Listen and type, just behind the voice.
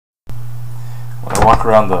When I walk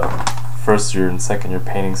around the first year and second year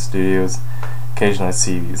painting studios, occasionally I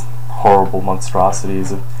see these horrible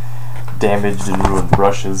monstrosities of damaged and ruined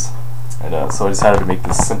brushes, and so I decided to make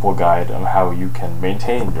this simple guide on how you can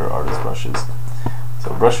maintain your artist brushes.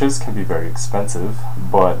 So brushes can be very expensive,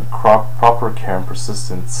 but proper care and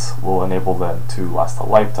persistence will enable them to last a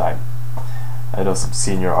lifetime. I know some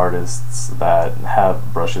senior artists that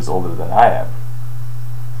have brushes older than I am.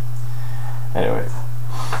 Anyway,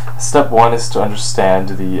 step one is to understand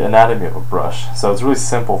the anatomy of a brush. So it's a really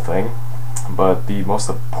simple thing, but the most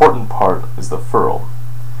important part is the ferrule,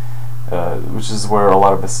 which is where a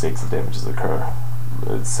lot of mistakes and damages occur.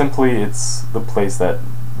 It's the place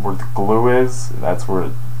where the glue is, and that's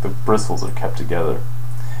where the bristles are kept together.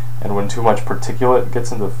 And when too much particulate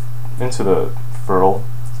gets into the ferrule,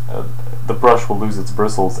 the brush will lose its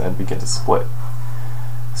bristles and begin to split.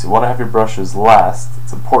 So you want to have your brushes last.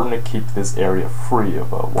 It's important to keep this area free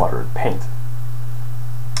of water and paint.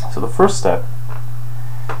 So the first step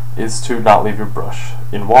is to not leave your brush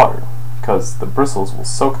in water, because the bristles will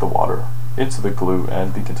soak the water into the glue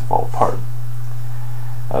and begin to fall apart.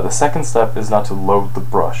 The second step is not to load the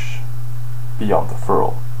brush beyond the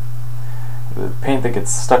ferrule. The paint that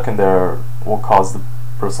gets stuck in there will cause the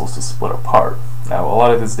bristles to split apart. Now, a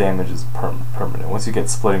lot of this damage is permanent. Once you get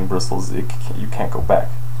splitting bristles, you can't go back.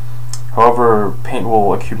 However, paint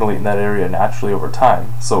will accumulate in that area naturally over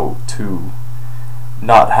time, so to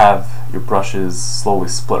not have your brushes slowly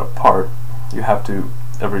split apart, you have to,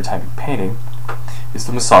 every time you're painting, is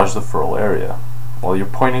to massage the ferrule area. While you're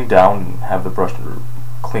pointing down and have the brush under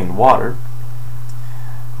clean water,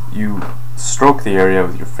 you stroke the area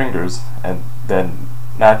with your fingers, and then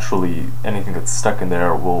naturally anything that's stuck in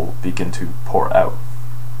there will begin to pour out.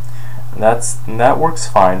 And that works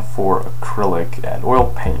fine for acrylic and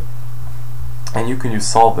oil paint. And you can use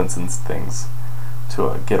solvents and things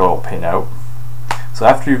to get oil paint out. So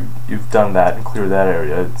after you've done that and cleared that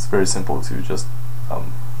area, it's very simple to just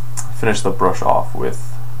finish the brush off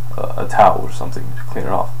with a towel or something to clean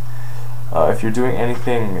it off. If you're doing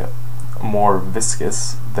anything more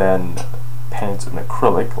viscous than paint and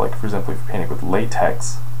acrylic, like for example if you're painting with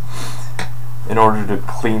latex, in order to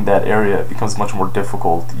clean that area it becomes much more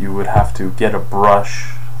difficult. You would have to get a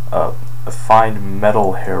brush, a fine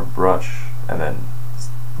metal hair brush, and then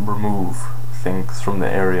remove things from the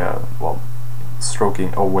area while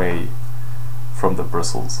stroking away from the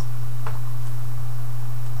bristles.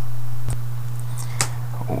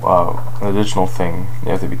 An additional thing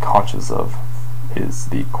you have to be conscious of is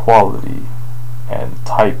the quality and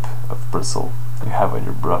type of bristle you have on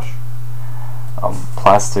your brush.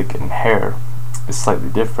 Plastic and hair is slightly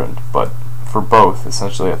different, but for both,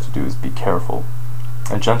 essentially all you have to do is be careful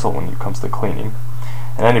and gentle when it comes to cleaning,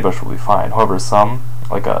 and any brush will be fine. However, some,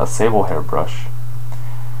 like a sable hair brush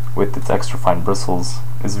with its extra fine bristles,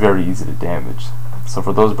 is very easy to damage. So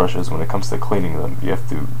for those brushes, when it comes to cleaning them, you have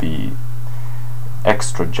to be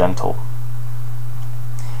extra gentle.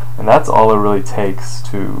 And that's all it really takes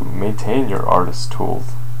to maintain your artist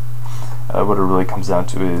tools. What it really comes down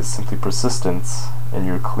to is simply persistence in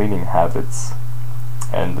your cleaning habits,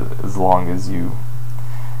 and as long as you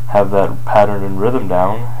have that pattern and rhythm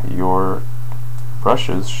down, your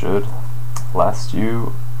brushes should last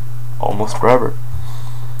you almost forever.